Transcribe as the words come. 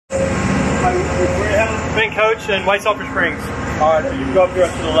Main coach in White Sulphur Springs. Alright, so you go up here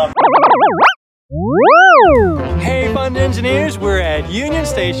to the left. Hey fun engineers, we're at Union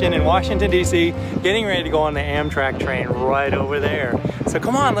Station in Washington DC, getting ready to go on the Amtrak train right over there. So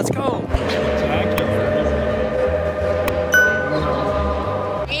come on, let's go.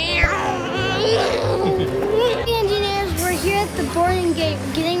 Engineers, we're here at the boarding gate,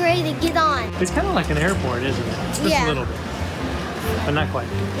 getting ready to get on. It's kind of like an airport, isn't it? Just a little bit, but not quite.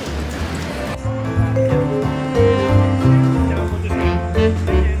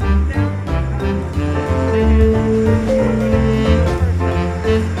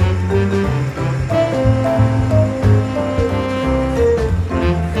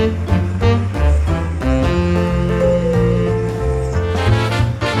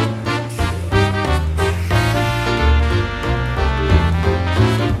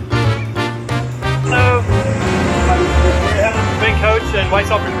 White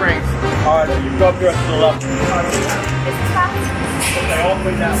Sulphur Springs. Alright, so you go up here to the left. Okay, all the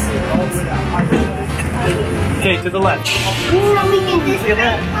way down. All the way down. Okay, to the left. So we get this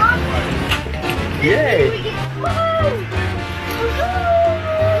back. Yay!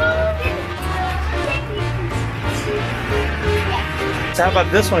 So how about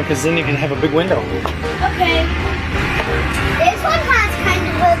this one? Because then you can have a big window. Okay. This one has kind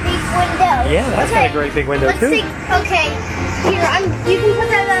of a big window. Yeah, that's got a great big window too. Okay. Here, you can put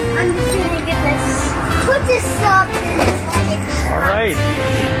that up. I'm just going to get this. Put this up. Alright.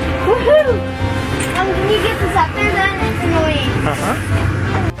 Woohoo! Can you get this up there then? It's annoying.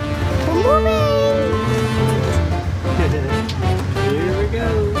 We're moving! Here we go.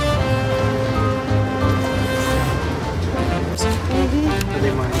 Are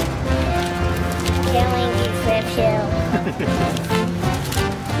they mine? Killing you, Flip Hill.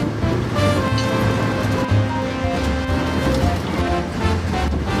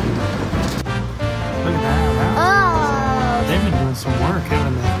 Some work,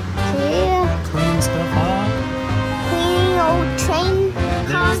 haven't they? Yeah. Cleaning stuff up. Cleaning old train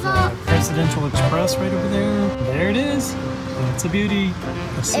cars up. Presidential Express right over there. There it is. It's a beauty.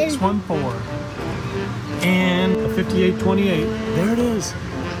 A 614. And a 5828. There it is.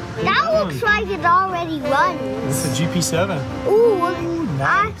 That looks like it already runs. It's a GP7. Ooh,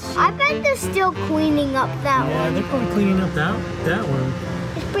 nice. I bet they're still cleaning up that one. Yeah, they're probably cleaning up that one.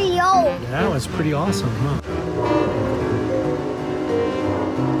 It's pretty old. That was pretty awesome, huh?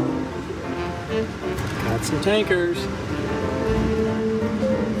 Got some tankers.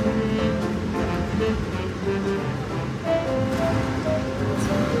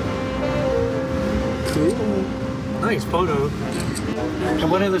 Cool. Nice photo.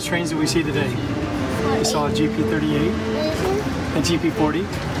 And what other trains did we see today? We saw a GP38 and GP40.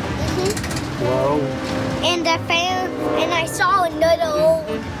 Whoa. And I saw another old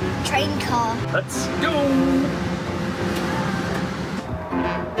train car. Let's go.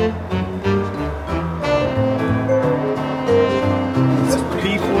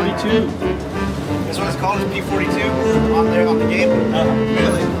 This one is called as P42 on there on the game?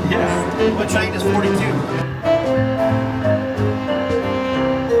 Really? Yeah. What train is 42?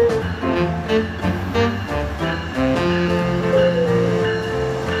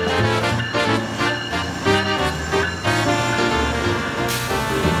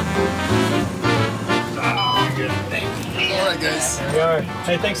 Alright guys. We are.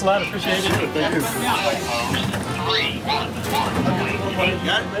 Hey, thanks a lot. Appreciate it. Thank you.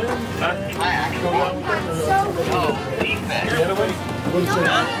 Got it?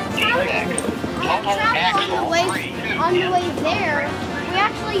 On the way there, we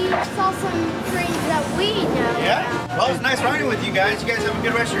actually saw some trains that we know. Yeah? Well, it was nice riding with you guys. You guys have a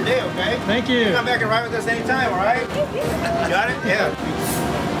good rest of your day, okay? Thank you. Come back and ride with us anytime, alright? Got it? Yeah.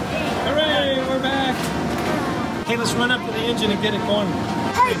 Hooray, we're back. Hey, let's run up to the engine and get it going.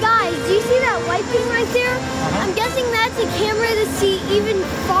 Hey guys, do you see that white thing right there? I'm guessing that's a camera to see even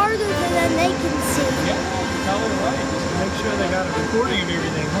farther than they can see. Yeah, tell it right. Just to make sure they got a recording of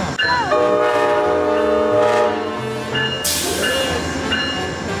everything, huh?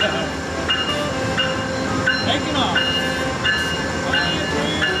 Taking off.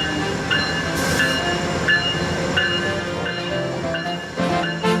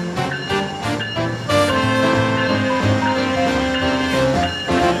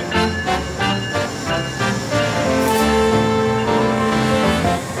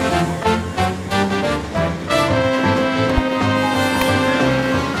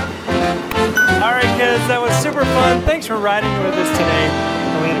 That was super fun. Thanks for riding with us today.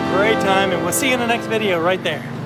 And we had a great time, and we'll see you in the next video right there.